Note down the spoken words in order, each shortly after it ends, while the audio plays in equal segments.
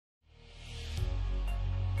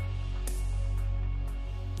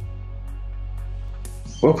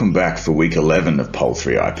Welcome back for week 11 of Pole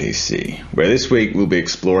 3 IPC, where this week we'll be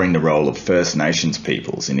exploring the role of First Nations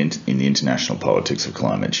peoples in the international politics of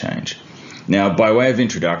climate change. Now, by way of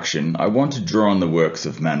introduction, I want to draw on the works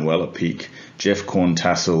of Manuela Peake, Jeff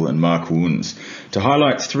Corntassel and Mark Woons to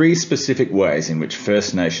highlight three specific ways in which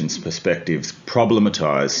First Nations perspectives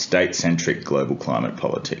problematise state-centric global climate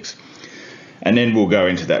politics. And then we'll go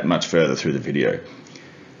into that much further through the video.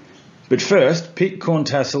 But first, Peake,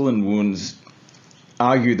 Corntassel and Woons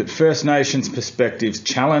argue that First Nations perspectives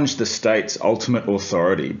challenge the state's ultimate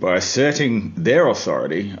authority by asserting their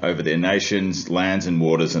authority over their nations, lands and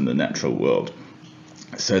waters and the natural world.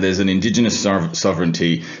 So there's an Indigenous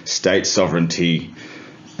sovereignty, state sovereignty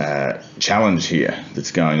challenge here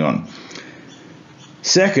that's going on.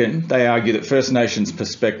 Second, they argue that First Nations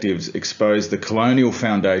perspectives expose the colonial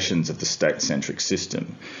foundations of the state-centric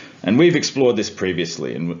system. And we've explored this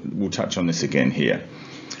previously, and we'll touch on this again here.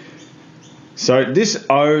 So this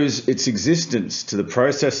owes its existence to the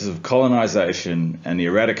processes of colonisation and the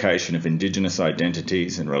eradication of Indigenous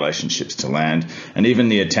identities and relationships to land, and even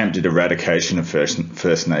the attempted eradication of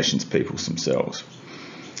First Nations peoples themselves.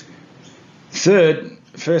 Third,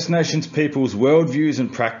 First Nations peoples' worldviews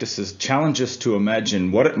and practices challenge us to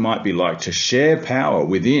imagine what it might be like to share power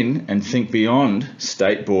within and think beyond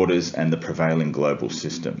state borders and the prevailing global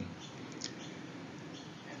system.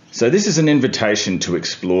 So this is an invitation to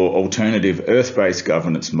explore alternative Earth-based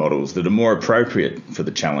governance models that are more appropriate for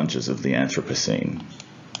the challenges of the Anthropocene.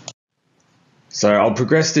 So I'll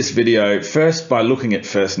progress this video first by looking at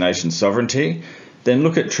First Nation sovereignty, then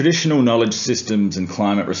look at traditional knowledge systems and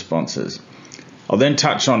climate responses. I'll then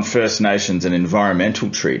touch on First Nations and environmental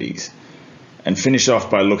treaties, and finish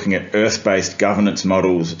off by looking at Earth-based governance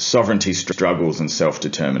models, sovereignty struggles and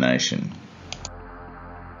self-determination.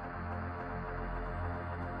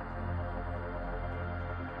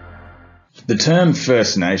 The term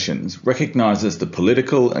First Nations recognises the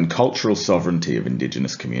political and cultural sovereignty of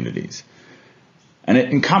Indigenous communities, and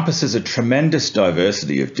it encompasses a tremendous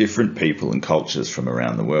diversity of different people and cultures from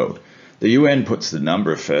around the world. The UN puts the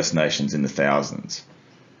number of First Nations in the thousands.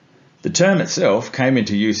 The term itself came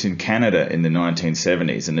into use in Canada in the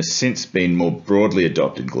 1970s and has since been more broadly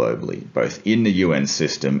adopted globally, both in the UN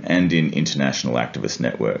system and in international activist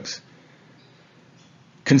networks.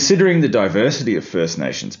 Considering the diversity of First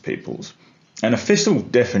Nations peoples, an official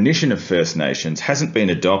definition of First Nations hasn't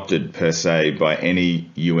been adopted per se by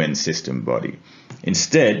any UN system body.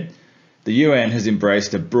 Instead, the UN has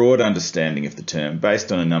embraced a broad understanding of the term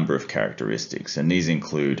based on a number of characteristics, and these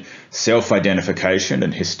include self-identification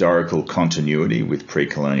and historical continuity with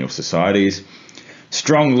pre-colonial societies,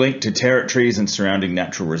 strong link to territories and surrounding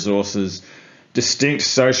natural resources, distinct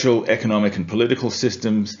social, economic and political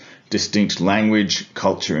systems, distinct language,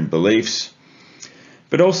 culture and beliefs,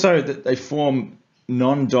 but also that they form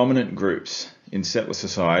non-dominant groups in settler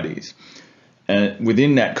societies. And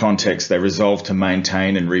within that context, they resolve to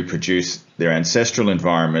maintain and reproduce their ancestral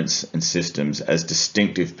environments and systems as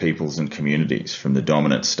distinctive peoples and communities from the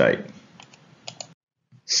dominant state.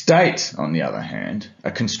 States, on the other hand,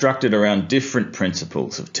 are constructed around different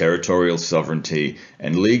principles of territorial sovereignty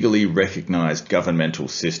and legally recognised governmental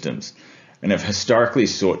systems, and have historically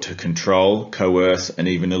sought to control, coerce, and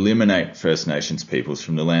even eliminate First Nations peoples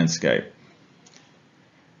from the landscape.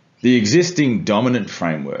 The existing dominant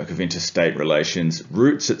framework of interstate relations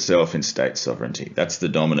roots itself in state sovereignty. That's the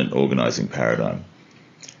dominant organising paradigm.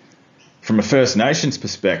 From a First Nations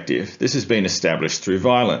perspective, this has been established through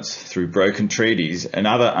violence, through broken treaties, and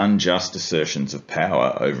other unjust assertions of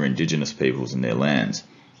power over Indigenous peoples and their lands.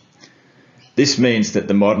 This means that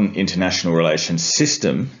the modern international relations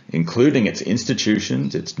system, including its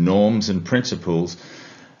institutions, its norms and principles,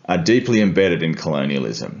 are deeply embedded in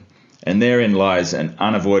colonialism, and therein lies an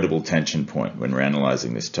unavoidable tension point when we're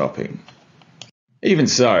analysing this topic. Even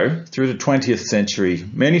so, through the 20th century,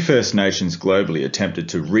 many First Nations globally attempted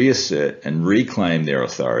to reassert and reclaim their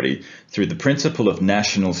authority through the principle of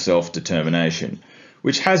national self-determination,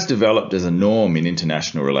 which has developed as a norm in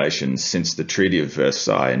international relations since the Treaty of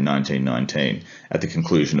Versailles in 1919 at the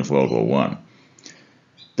conclusion of World War I.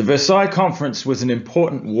 The Versailles Conference was an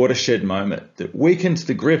important watershed moment that weakened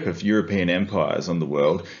the grip of European empires on the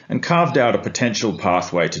world and carved out a potential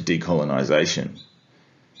pathway to decolonisation.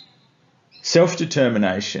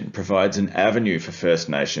 Self-determination provides an avenue for First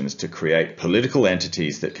Nations to create political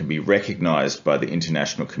entities that can be recognised by the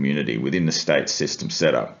international community within the state system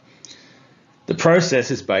setup. The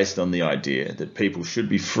process is based on the idea that people should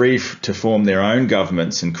be free to form their own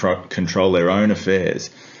governments and control their own affairs,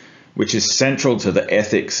 which is central to the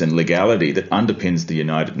ethics and legality that underpins the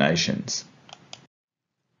United Nations.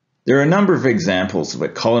 There are a number of examples where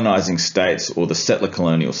colonising states or the settler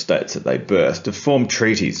colonial states that they birthed have formed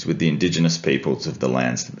treaties with the indigenous peoples of the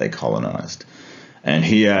lands that they colonised. And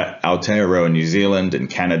here, Aotearoa New Zealand and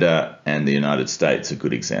Canada and the United States are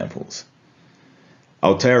good examples.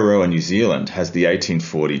 Aotearoa New Zealand has the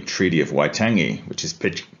 1840 Treaty of Waitangi, which is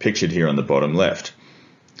pictured here on the bottom left.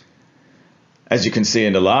 As you can see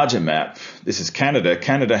in the larger map, this is Canada.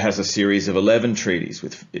 Canada has a series of 11 treaties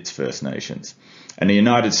with its First Nations. And the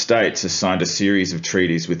United States has signed a series of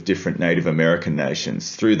treaties with different Native American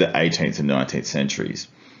nations through the 18th and 19th centuries.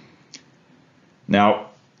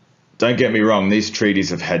 Now, don't get me wrong, these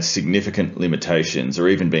treaties have had significant limitations or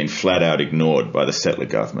even been flat out ignored by the settler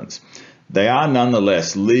governments. They are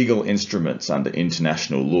nonetheless legal instruments under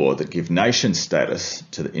international law that give nation status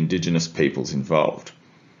to the indigenous peoples involved.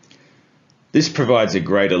 This provides a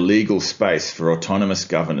greater legal space for autonomous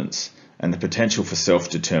governance and the potential for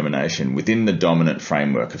self-determination within the dominant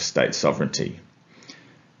framework of state sovereignty.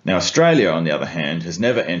 Now, Australia, on the other hand, has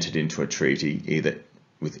never entered into a treaty either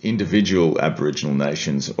with individual Aboriginal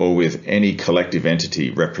nations or with any collective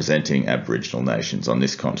entity representing Aboriginal nations on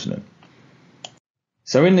this continent.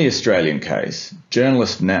 So in the Australian case,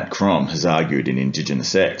 journalist Nat Crom has argued in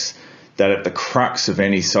Indigenous X that at the crux of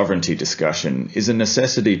any sovereignty discussion is a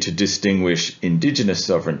necessity to distinguish Indigenous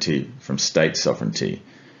sovereignty from state sovereignty.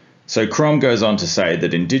 So Crom goes on to say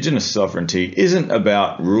that Indigenous sovereignty isn't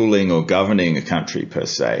about ruling or governing a country per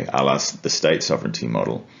se, a la the state sovereignty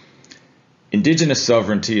model. Indigenous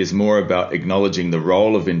sovereignty is more about acknowledging the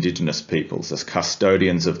role of Indigenous peoples as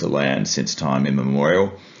custodians of the land since time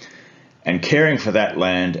immemorial, and caring for that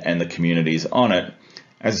land and the communities on it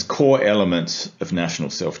as core elements of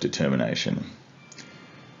national self-determination.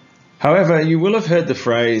 However, you will have heard the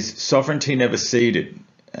phrase sovereignty never ceded,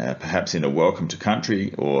 perhaps in a welcome to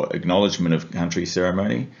country or acknowledgement of country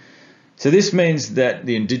ceremony. So this means that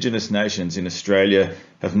the Indigenous nations in Australia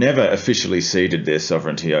have never officially ceded their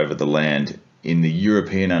sovereignty over the land in the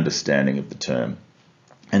European understanding of the term,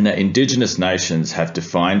 and that Indigenous nations have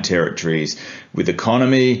defined territories with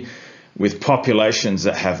economy, with populations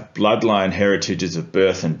that have bloodline heritages of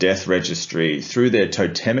birth and death registry through their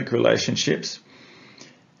totemic relationships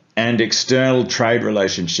and external trade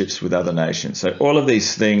relationships with other nations. So all of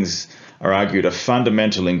these things are argued are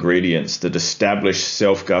fundamental ingredients that establish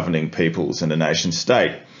self-governing peoples and a nation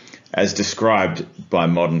state as described by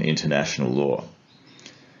modern international law.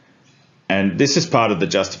 And this is part of the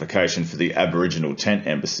justification for the Aboriginal Tent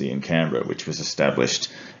Embassy in Canberra, which was established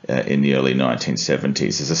in the early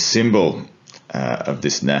 1970s as a symbol of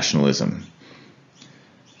this nationalism.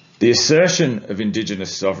 The assertion of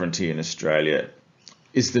Indigenous sovereignty in Australia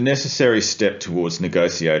is the necessary step towards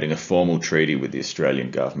negotiating a formal treaty with the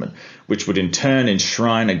Australian government, which would in turn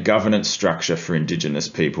enshrine a governance structure for Indigenous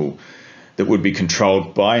people that would be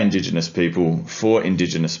controlled by Indigenous people for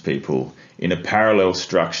Indigenous people in a parallel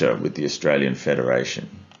structure with the Australian Federation.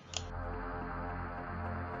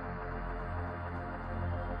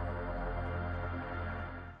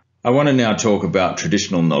 I want to now talk about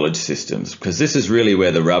traditional knowledge systems, because this is really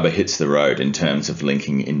where the rubber hits the road in terms of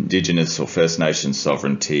linking Indigenous or First Nations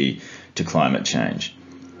sovereignty to climate change.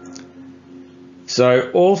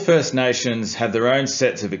 So all First Nations have their own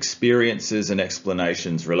sets of experiences and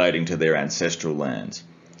explanations relating to their ancestral lands.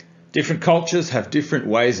 Different cultures have different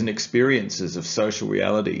ways and experiences of social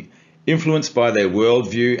reality, influenced by their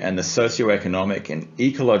worldview and the socio-economic and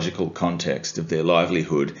ecological context of their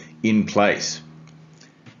livelihood in place.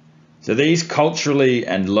 So these culturally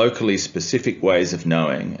and locally specific ways of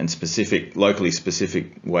knowing and locally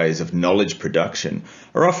specific ways of knowledge production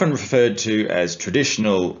are often referred to as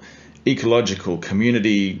traditional, ecological,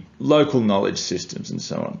 community, local knowledge systems and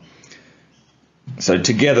so on. So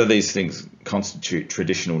together these things constitute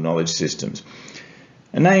traditional knowledge systems.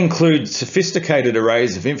 And they include sophisticated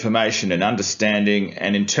arrays of information and understanding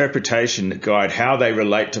and interpretation that guide how they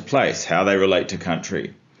relate to place, how they relate to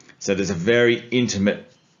country. So there's a very intimate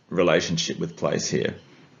relationship with place here.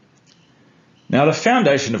 Now, the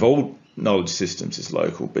foundation of all knowledge systems is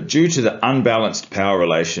local, but due to the unbalanced power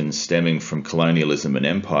relations stemming from colonialism and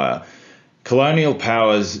empire, colonial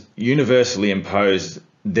powers universally imposed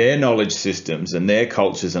their knowledge systems and their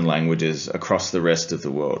cultures and languages across the rest of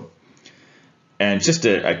the world. And just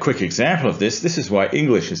a quick example of this is why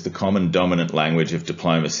English is the common dominant language of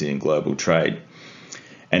diplomacy and global trade.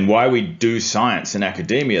 And why we do science and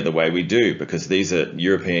academia the way we do, because these are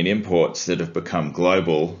European imports that have become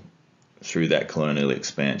global through that colonial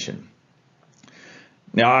expansion.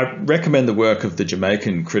 Now, I recommend the work of the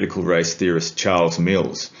Jamaican critical race theorist Charles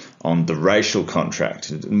Mills on the racial contract.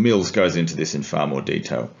 Mills goes into this in far more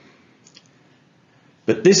detail.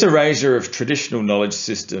 But this erasure of traditional knowledge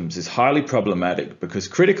systems is highly problematic because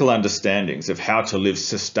critical understandings of how to live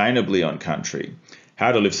sustainably on country,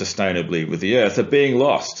 how to live sustainably with the earth, are being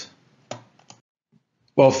lost.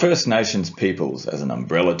 While First Nations peoples as an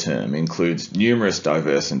umbrella term includes numerous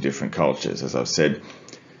diverse and different cultures, as I've said,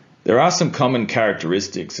 there are some common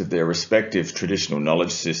characteristics of their respective traditional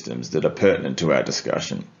knowledge systems that are pertinent to our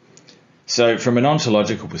discussion. So from an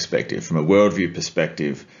ontological perspective, from a worldview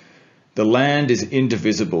perspective, the land is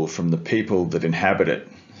indivisible from the people that inhabit it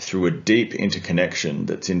through a deep interconnection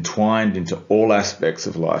that's entwined into all aspects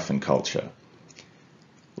of life and culture.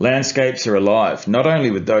 Landscapes are alive, not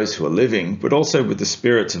only with those who are living, but also with the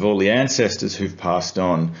spirits of all the ancestors who've passed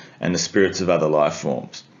on and the spirits of other life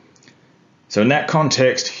forms. So in that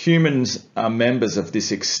context, humans are members of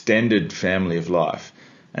this extended family of life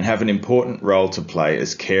and have an important role to play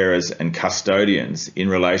as carers and custodians in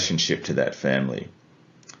relationship to that family.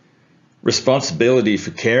 Responsibility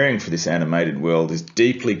for caring for this animated world is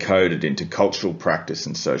deeply coded into cultural practice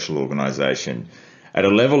and social organisation at a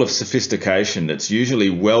level of sophistication that's usually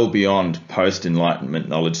well beyond post-Enlightenment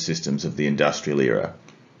knowledge systems of the industrial era.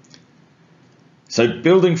 So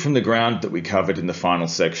building from the ground that we covered in the final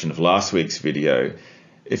section of last week's video,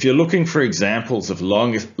 if you're looking for examples of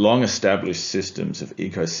long established systems of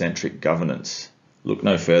ecocentric governance, look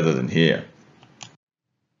no further than here.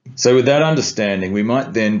 So with that understanding, we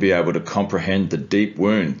might then be able to comprehend the deep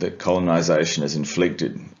wound that colonisation has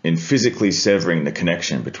inflicted in physically severing the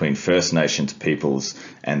connection between First Nations peoples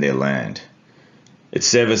and their land. It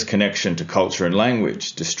severs connection to culture and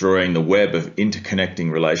language, destroying the web of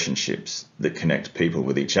interconnecting relationships that connect people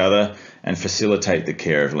with each other and facilitate the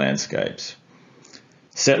care of landscapes.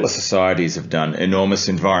 Settler societies have done enormous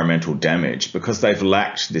environmental damage because they've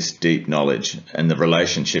lacked this deep knowledge and the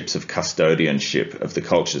relationships of custodianship of the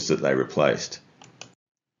cultures that they replaced.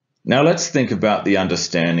 Now let's think about the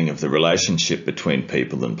understanding of the relationship between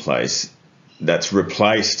people and place that's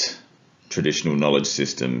replaced traditional knowledge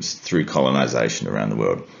systems through colonisation around the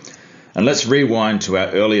world. And let's rewind to our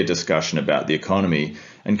earlier discussion about the economy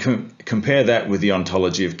and compare that with the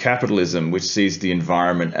ontology of capitalism, which sees the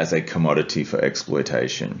environment as a commodity for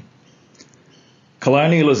exploitation.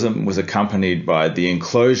 Colonialism was accompanied by the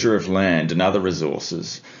enclosure of land and other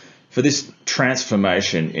resources for this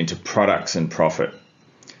transformation into products and profit.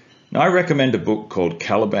 Now, I recommend a book called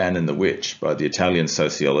Caliban and the Witch by the Italian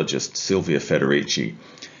sociologist Silvia Federici,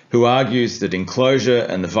 who argues that enclosure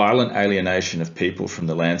and the violent alienation of people from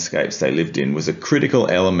the landscapes they lived in was a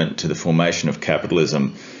critical element to the formation of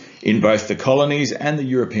capitalism in both the colonies and the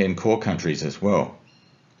European core countries as well.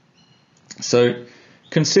 So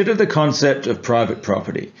consider the concept of private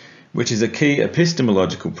property, which is a key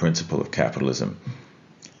epistemological principle of capitalism.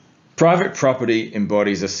 Private property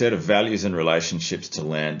embodies a set of values and relationships to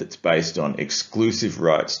land that's based on exclusive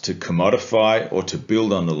rights to commodify or to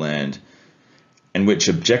build on the land, and which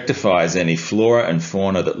objectifies any flora and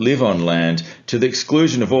fauna that live on land to the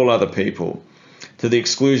exclusion of all other people, to the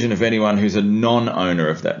exclusion of anyone who's a non-owner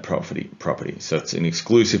of that property. So it's an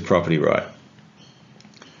exclusive property right.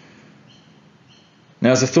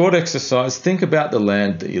 Now, as a thought exercise, think about the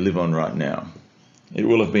land that you live on right now. It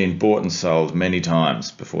will have been bought and sold many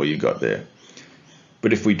times before you got there.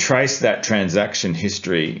 But if we trace that transaction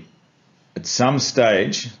history, at some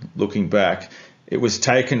stage, looking back, it was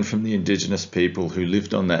taken from the indigenous people who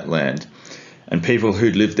lived on that land and people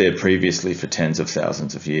who'd lived there previously for tens of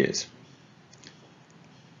thousands of years.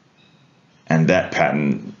 And that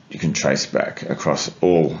pattern you can trace back across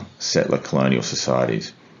all settler colonial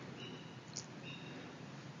societies.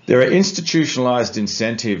 There are institutionalized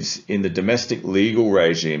incentives in the domestic legal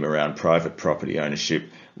regime around private property ownership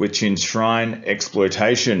which enshrine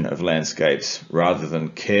exploitation of landscapes rather than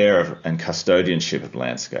care and custodianship of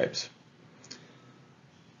landscapes.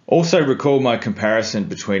 Also recall my comparison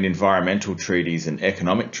between environmental treaties and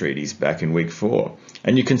economic treaties back in week 4.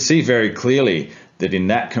 And you can see very clearly that in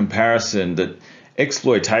that comparison that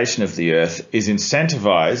exploitation of the earth is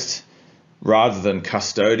incentivized rather than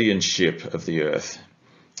custodianship of the earth.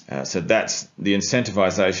 So that's the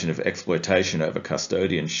incentivization of exploitation over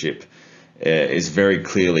custodianship is very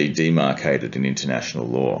clearly demarcated in international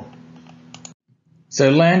law. So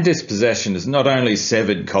land dispossession has not only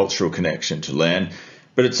severed cultural connection to land,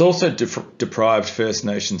 but it's also deprived First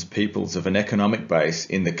Nations peoples of an economic base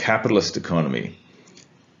in the capitalist economy.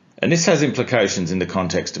 And this has implications in the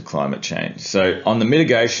context of climate change. So on the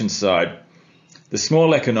mitigation side, the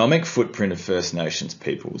small economic footprint of First Nations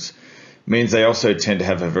peoples means they also tend to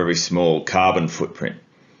have a very small carbon footprint.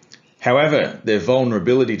 However, their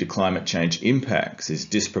vulnerability to climate change impacts is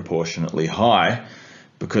disproportionately high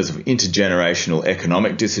because of intergenerational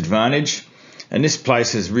economic disadvantage And this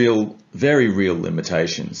places very real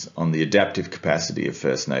limitations on the adaptive capacity of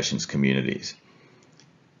First Nations communities.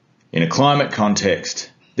 In a climate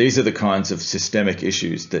context, these are the kinds of systemic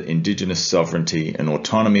issues that Indigenous sovereignty and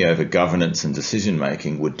autonomy over governance and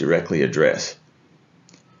decision-making would directly address.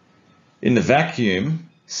 In the vacuum,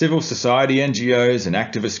 civil society NGOs and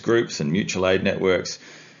activist groups and mutual aid networks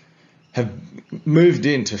have moved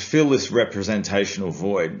in to fill this representational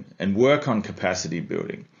void and work on capacity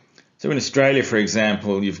building. So in Australia, for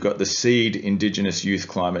example, you've got the SEED Indigenous Youth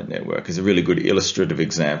Climate Network as a really good illustrative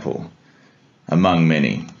example among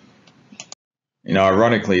many. And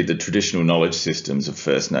ironically, the traditional knowledge systems of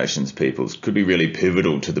First Nations peoples could be really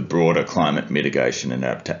pivotal to the broader climate mitigation and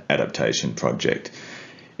adaptation project,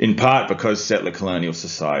 in part because settler colonial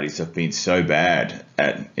societies have been so bad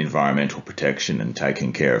at environmental protection and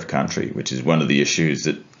taking care of country, which is one of the issues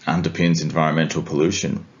that underpins environmental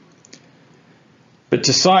pollution. But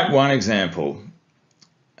to cite one example,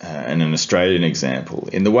 and an Australian example,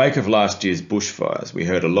 in the wake of last year's bushfires, we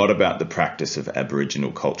heard a lot about the practice of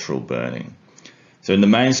Aboriginal cultural burning. So in the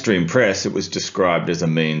mainstream press, it was described as a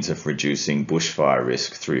means of reducing bushfire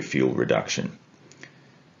risk through fuel reduction.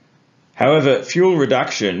 However, fuel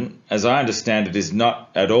reduction, as I understand it, is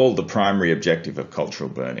not at all the primary objective of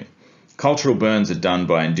cultural burning. Cultural burns are done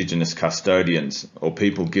by Indigenous custodians or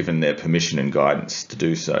people given their permission and guidance to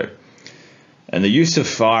do so. And the use of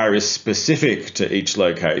fire is specific to each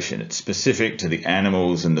location. It's specific to the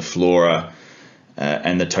animals and the flora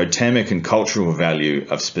and the totemic and cultural value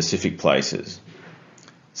of specific places.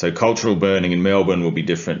 So cultural burning in Melbourne will be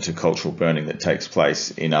different to cultural burning that takes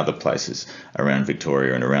place in other places around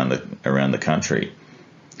Victoria and around the country.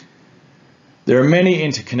 There are many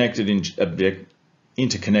interconnected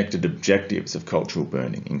objectives of cultural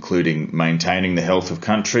burning, including maintaining the health of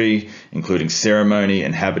country, including ceremony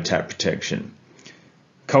and habitat protection.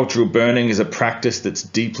 Cultural burning is a practice that's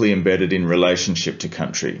deeply embedded in relationship to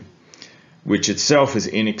country, which itself is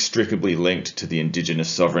inextricably linked to the Indigenous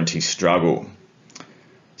sovereignty struggle.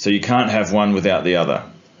 So you can't have one without the other.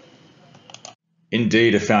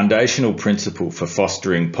 Indeed, a foundational principle for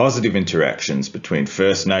fostering positive interactions between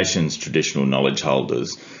First Nations traditional knowledge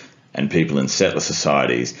holders and people in settler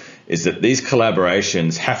societies is that these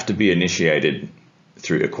collaborations have to be initiated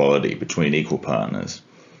through equality between equal partners.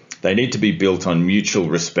 They need to be built on mutual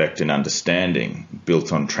respect and understanding,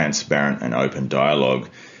 built on transparent and open dialogue,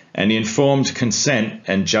 and informed consent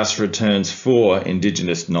and just returns for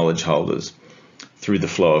Indigenous knowledge holders through the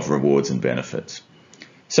flow of rewards and benefits.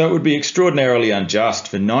 So it would be extraordinarily unjust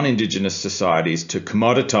for non-Indigenous societies to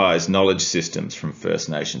commoditise knowledge systems from First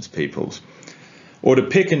Nations peoples, or to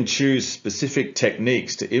pick and choose specific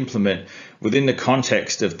techniques to implement within the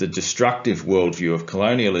context of the destructive worldview of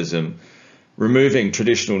colonialism, removing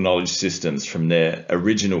traditional knowledge systems from their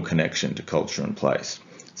original connection to culture and place.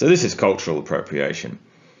 So this is cultural appropriation,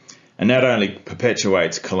 and that only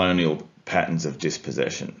perpetuates colonial patterns of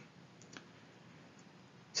dispossession.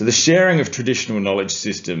 So the sharing of traditional knowledge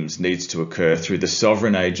systems needs to occur through the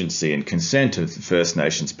sovereign agency and consent of the First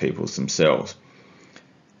Nations peoples themselves.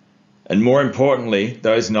 And more importantly,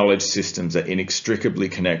 those knowledge systems are inextricably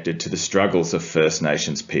connected to the struggles of First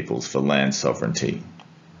Nations peoples for land sovereignty.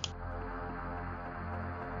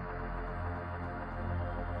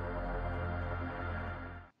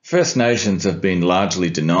 First Nations have been largely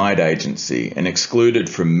denied agency and excluded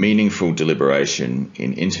from meaningful deliberation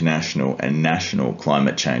in international and national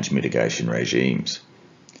climate change mitigation regimes.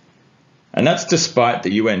 And that's despite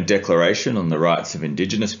the UN Declaration on the Rights of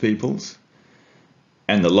Indigenous Peoples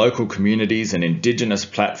and the local communities and Indigenous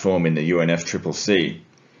platform in the UNFCCC.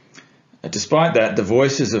 Despite that, the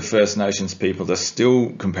voices of First Nations peoples are still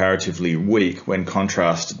comparatively weak when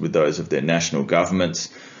contrasted with those of their national governments,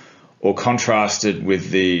 or contrasted with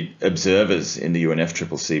the observers in the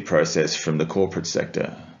UNFCCC process from the corporate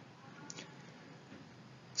sector.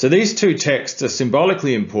 So these two texts are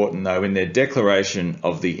symbolically important, though, in their declaration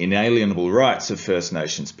of the inalienable rights of First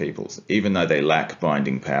Nations peoples, even though they lack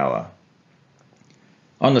binding power.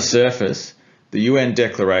 On the surface, the UN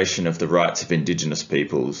Declaration of the Rights of Indigenous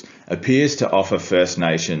Peoples appears to offer First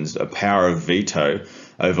Nations a power of veto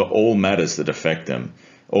over all matters that affect them,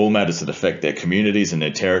 all matters that affect their communities and their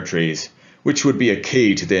territories, which would be a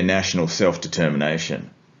key to their national self-determination.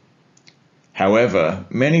 However,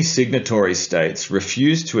 many signatory states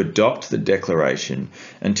refused to adopt the declaration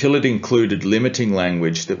until it included limiting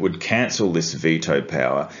language that would cancel this veto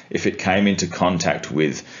power if it came into contact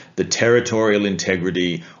with the territorial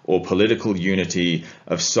integrity or political unity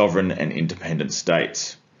of sovereign and independent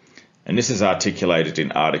states. And this is articulated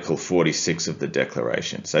in Article 46 of the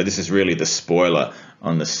Declaration. So this is really the spoiler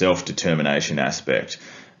on the self-determination aspect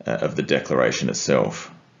of the Declaration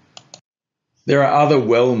itself. There are other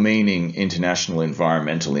well-meaning international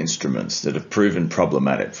environmental instruments that have proven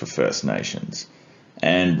problematic for First Nations,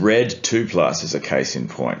 and RED 2+ is a case in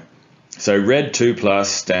point. So RED 2+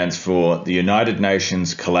 stands for the United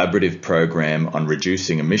Nations Collaborative Program on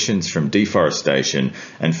Reducing Emissions from Deforestation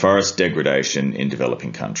and Forest Degradation in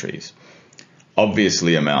Developing Countries.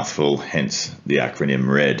 Obviously a mouthful, hence the acronym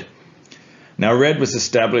RED. Now RED was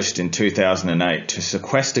established in 2008 to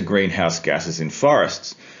sequester greenhouse gases in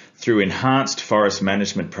forests through enhanced forest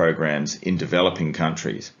management programs in developing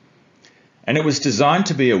countries. And it was designed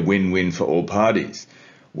to be a win-win for all parties,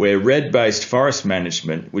 where RED-based forest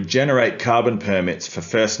management would generate carbon permits for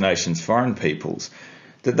First Nations foreign peoples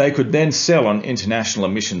that they could then sell on international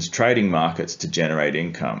emissions trading markets to generate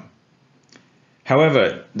income.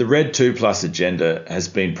 However, the RED 2+ agenda has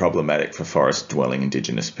been problematic for forest-dwelling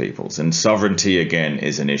Indigenous peoples, and sovereignty again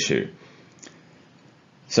is an issue.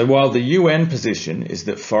 So while the UN position is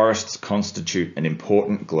that forests constitute an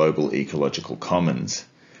important global ecological commons,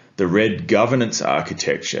 the RED governance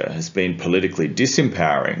architecture has been politically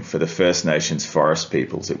disempowering for the First Nations forest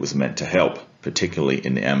peoples it was meant to help, particularly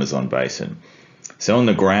in the Amazon basin. So on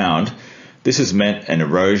the ground, this has meant an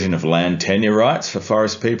erosion of land tenure rights for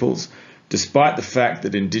forest peoples, despite the fact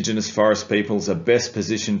that Indigenous forest peoples are best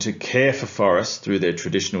positioned to care for forests through their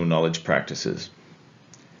traditional knowledge practices.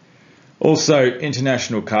 Also,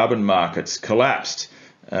 international carbon markets collapsed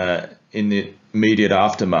in the immediate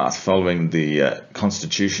aftermath following the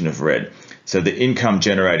constitution of RED, so the income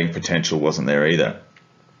generating potential wasn't there either.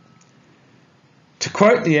 To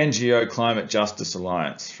quote the NGO Climate Justice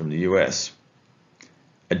Alliance from the US,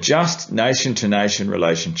 a just nation-to-nation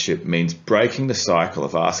relationship means breaking the cycle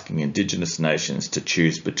of asking Indigenous nations to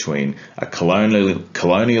choose between a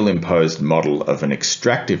colonial-imposed model of an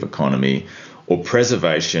extractive economy or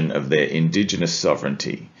preservation of their Indigenous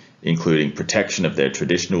sovereignty, including protection of their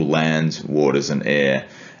traditional lands, waters and air,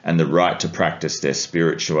 and the right to practice their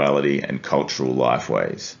spirituality and cultural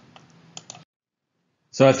lifeways.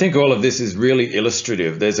 So I think all of this is really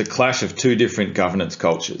illustrative. There's a clash of two different governance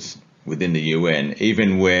cultures within the UN,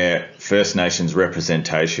 even where First Nations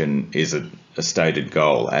representation is a stated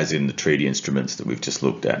goal, as in the treaty instruments that we've just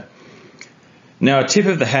looked at. Now, a tip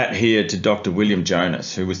of the hat here to Dr. William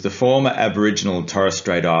Jonas, who was the former Aboriginal and Torres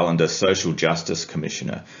Strait Islander Social Justice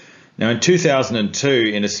Commissioner. Now, in 2002,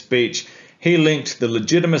 in a speech, he linked the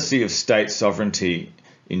legitimacy of state sovereignty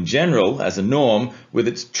in general as a norm with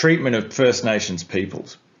its treatment of First Nations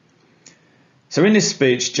peoples. So in this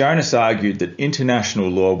speech, Jonas argued that international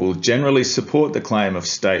law will generally support the claim of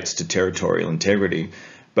states to territorial integrity,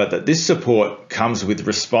 but that this support comes with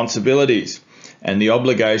responsibilities and the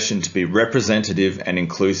obligation to be representative and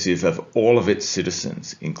inclusive of all of its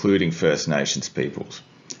citizens, including First Nations peoples.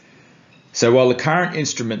 So while the current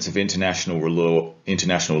instruments of international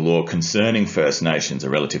law concerning First Nations are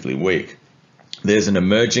relatively weak, there's an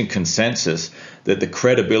emerging consensus that the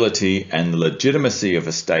credibility and the legitimacy of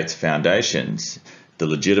a state's foundations, the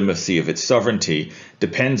legitimacy of its sovereignty,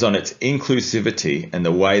 depends on its inclusivity and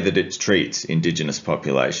the way that it treats Indigenous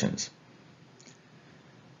populations.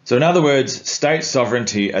 So in other words, state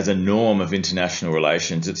sovereignty as a norm of international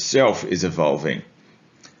relations itself is evolving.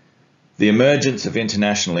 The emergence of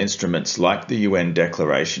international instruments like the UN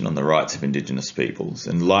Declaration on the Rights of Indigenous Peoples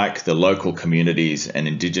and like the Local Communities and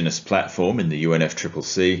Indigenous Platform in the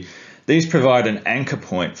UNFCCC, these provide an anchor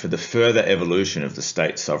point for the further evolution of the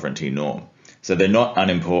state sovereignty norm, so they're not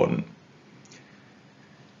unimportant.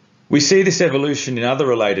 We see this evolution in other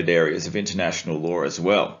related areas of international law as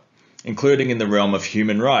well, including in the realm of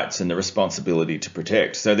human rights and the responsibility to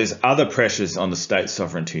protect. So there's other pressures on the state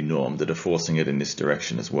sovereignty norm that are forcing it in this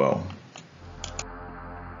direction as well.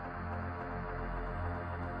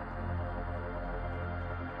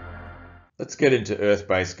 Let's get into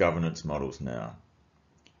Earth-based governance models now.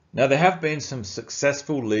 Now, there have been some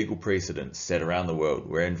successful legal precedents set around the world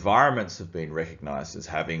where environments have been recognised as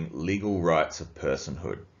having legal rights of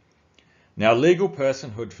personhood. Now, legal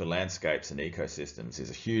personhood for landscapes and ecosystems is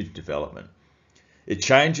a huge development. It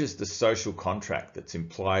changes the social contract that's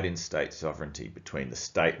implied in state sovereignty between the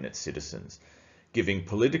state and its citizens, giving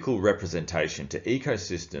political representation to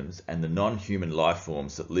ecosystems and the non-human life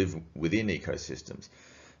forms that live within ecosystems.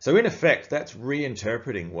 So in effect, that's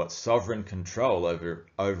reinterpreting what sovereign control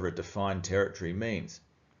over a defined territory means.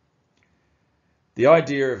 The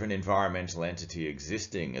idea of an environmental entity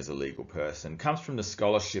existing as a legal person comes from the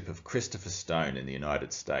scholarship of Christopher Stone in the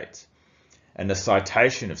United States and the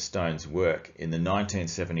citation of Stone's work in the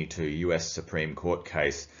 1972 US Supreme Court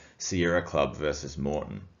case Sierra Club versus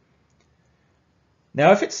Morton.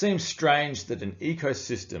 Now, if it seems strange that an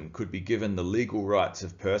ecosystem could be given the legal rights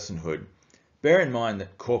of personhood, bear in mind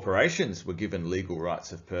that corporations were given legal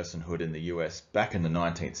rights of personhood in the US back in the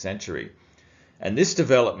 19th century, and this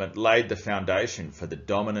development laid the foundation for the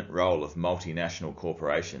dominant role of multinational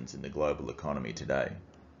corporations in the global economy today.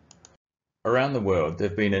 Around the world, there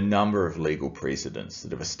have been a number of legal precedents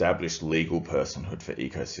that have established legal personhood for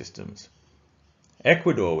ecosystems.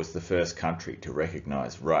 Ecuador was the first country to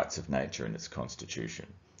recognize rights of nature in its constitution.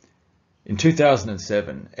 In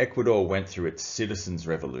 2007, Ecuador went through its citizens'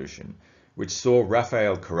 revolution, which saw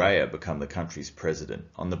Rafael Correa become the country's president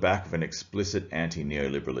on the back of an explicit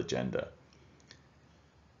anti-neoliberal agenda.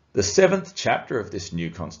 The 7th chapter of this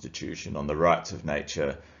new constitution on the rights of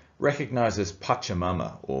nature recognizes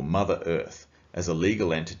Pachamama, or Mother Earth, as a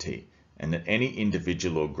legal entity, and that any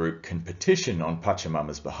individual or group can petition on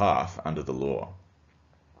Pachamama's behalf under the law.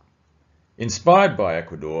 Inspired by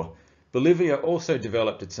Ecuador, Bolivia also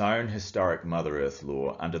developed its own historic Mother Earth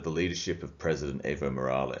law under the leadership of President Evo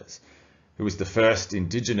Morales, who was the first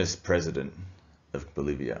indigenous president of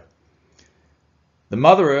Bolivia. The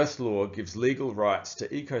Mother Earth law gives legal rights to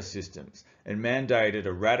ecosystems and mandated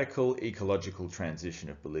a radical ecological transition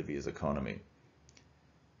of Bolivia's economy.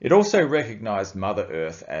 It also recognized Mother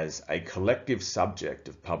Earth as a collective subject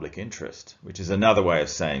of public interest, which is another way of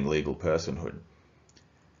saying legal personhood.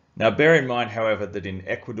 Now, bear in mind, however, that in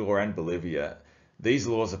Ecuador and Bolivia, these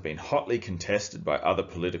laws have been hotly contested by other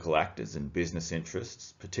political actors and business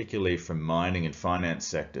interests, particularly from mining and finance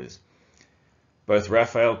sectors. Both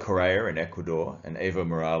Rafael Correa in Ecuador and Evo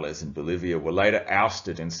Morales in Bolivia were later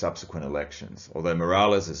ousted in subsequent elections, although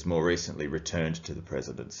Morales has more recently returned to the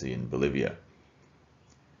presidency in Bolivia.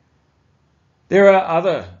 There are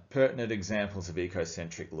other pertinent examples of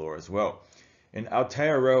ecocentric law as well. In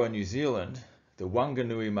Aotearoa, New Zealand, the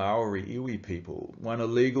Wanganui Maori Iwi people won a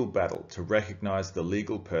legal battle to recognise the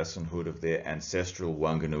legal personhood of their ancestral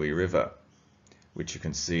Wanganui River, which you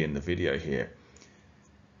can see in the video here.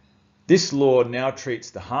 This law now treats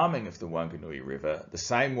the harming of the Wanganui River the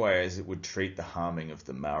same way as it would treat the harming of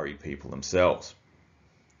the Maori people themselves.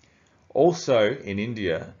 Also, in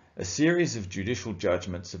India, a series of judicial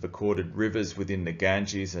judgments have accorded rivers within the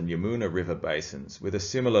Ganges and Yamuna river basins with a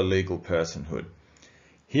similar legal personhood.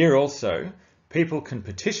 Here also, people can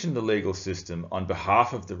petition the legal system on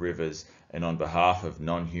behalf of the rivers and on behalf of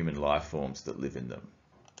non-human life forms that live in them.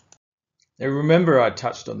 Now, remember I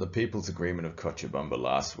touched on the People's Agreement of Cochabamba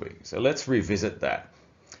last week, so let's revisit that,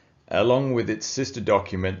 along with its sister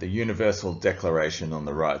document, the Universal Declaration on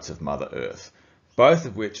the Rights of Mother Earth, both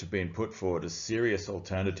of which have been put forward as serious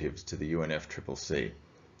alternatives to the UNFCCC.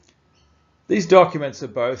 These documents are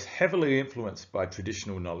both heavily influenced by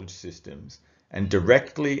traditional knowledge systems and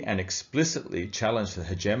directly and explicitly challenge the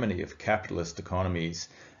hegemony of capitalist economies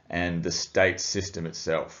and the state system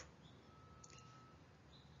itself.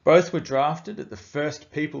 Both were drafted at the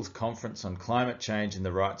first People's Conference on Climate Change and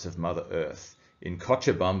the Rights of Mother Earth in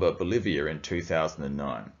Cochabamba, Bolivia in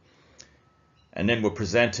 2009, and then were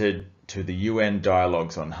presented to the UN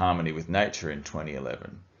Dialogues on Harmony with Nature in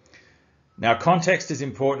 2011. Now, context is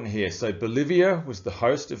important here. So Bolivia was the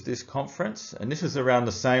host of this conference, and this was around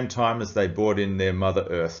the same time as they brought in their Mother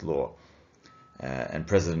Earth law. And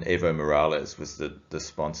President Evo Morales was the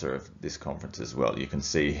sponsor of this conference as well. You can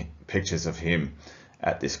see pictures of him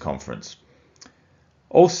at this conference.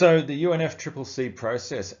 Also, the UNFCCC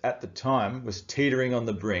process at the time was teetering on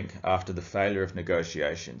the brink after the failure of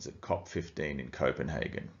negotiations at COP15 in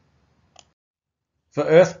Copenhagen. For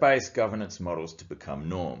Earth-based governance models to become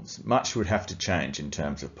norms, much would have to change in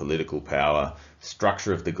terms of political power,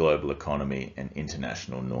 structure of the global economy, and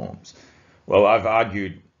international norms. Well, I've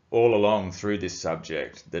argued all along through this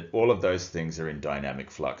subject that all of those things are in dynamic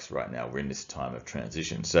flux right now. We're in this time of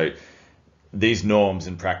transition. So these norms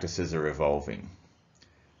and practices are evolving.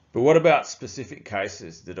 But what about specific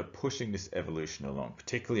cases that are pushing this evolution along,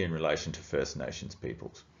 particularly in relation to First Nations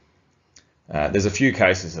peoples? There's a few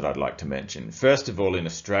cases that I'd like to mention. First of all, in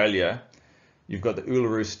Australia, you've got the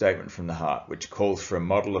Uluru Statement from the Heart, which calls for a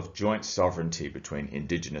model of joint sovereignty between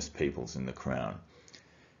Indigenous peoples and the Crown.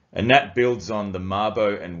 And that builds on the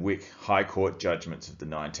Mabo and Wick High Court judgments of the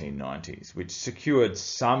 1990s, which secured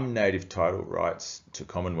some native title rights to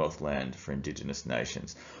Commonwealth land for Indigenous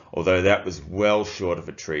nations, although that was well short of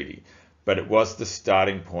a treaty. But it was the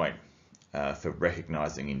starting point for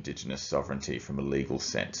recognising Indigenous sovereignty from a legal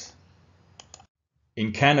sense.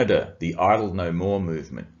 In Canada, the Idle No More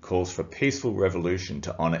movement calls for peaceful revolution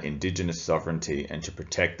to honour Indigenous sovereignty and to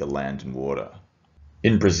protect the land and water.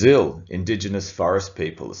 In Brazil, Indigenous forest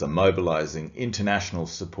peoples are mobilising international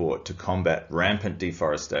support to combat rampant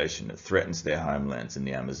deforestation that threatens their homelands in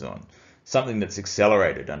the Amazon. something that's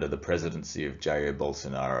accelerated under the presidency of Jair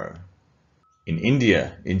Bolsonaro. In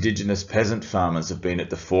India, indigenous peasant farmers have been at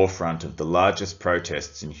the forefront of the largest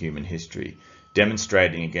protests in human history,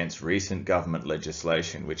 demonstrating against recent government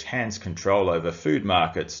legislation which hands control over food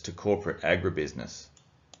markets to corporate agribusiness.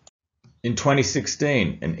 In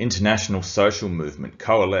 2016, an international social movement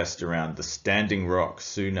coalesced around the Standing Rock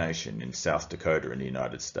Sioux Nation in South Dakota in the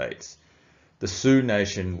United States. The Sioux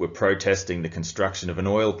Nation were protesting the construction of an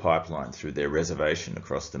oil pipeline through their reservation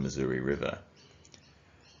across the Missouri River.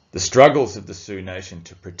 The struggles of the Sioux Nation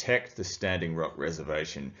to protect the Standing Rock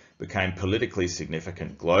Reservation became politically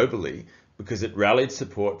significant globally because it rallied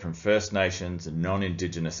support from First Nations and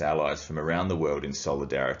non-Indigenous allies from around the world in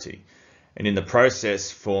solidarity, and in the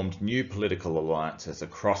process formed new political alliances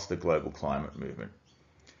across the global climate movement.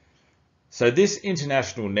 So this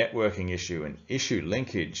international networking issue and issue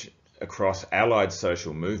linkage across allied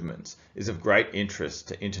social movements is of great interest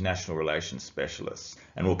to international relations specialists,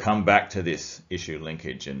 and we'll come back to this issue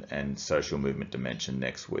linkage and social movement dimension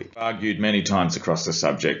next week. Argued many times across the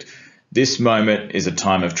subject, this moment is a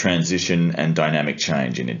time of transition and dynamic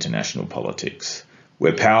change in international politics,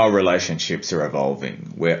 where power relationships are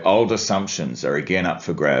evolving, where old assumptions are again up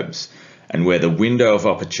for grabs, and where the window of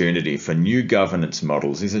opportunity for new governance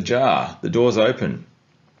models is ajar. The door's open.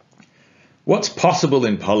 What's possible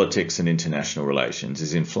in politics and international relations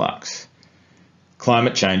is in flux.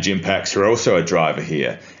 Climate change impacts are also a driver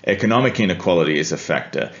here. Economic inequality is a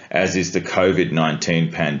factor, as is the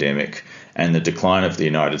COVID-19 pandemic and the decline of the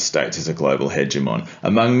United States as a global hegemon,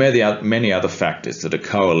 among many other factors that are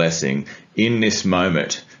coalescing in this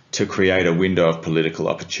moment to create a window of political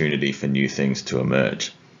opportunity for new things to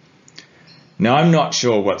emerge. Now, I'm not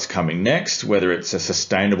sure what's coming next, whether it's a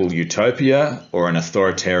sustainable utopia or an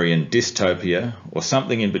authoritarian dystopia or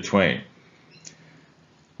something in between.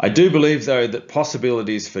 I do believe, though, that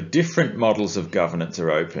possibilities for different models of governance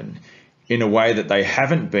are open in a way that they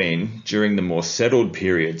haven't been during the more settled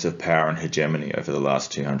periods of power and hegemony over the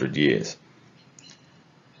last 200 years.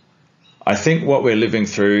 I think what we're living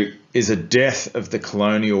through is a death of the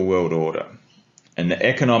colonial world order, and the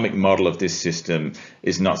economic model of this system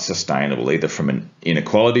is not sustainable, either from an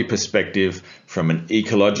inequality perspective, from an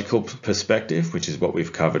ecological perspective, which is what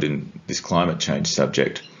we've covered in this climate change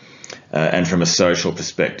subject, and from a social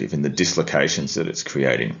perspective in the dislocations that it's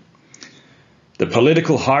creating. The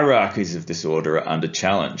political hierarchies of this order are under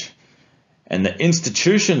challenge, and the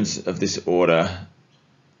institutions of this order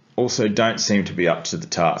also don't seem to be up to the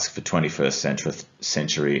task for 21st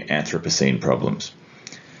century Anthropocene problems.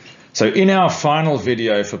 So in our final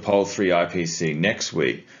video for Pole 3 IPC next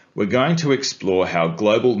week, we're going to explore how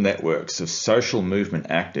global networks of social movement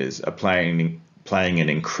actors are playing an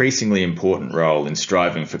increasingly important role in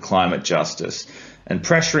striving for climate justice and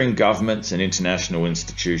pressuring governments and international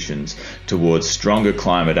institutions towards stronger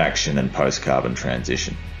climate action and post-carbon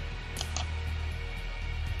transition.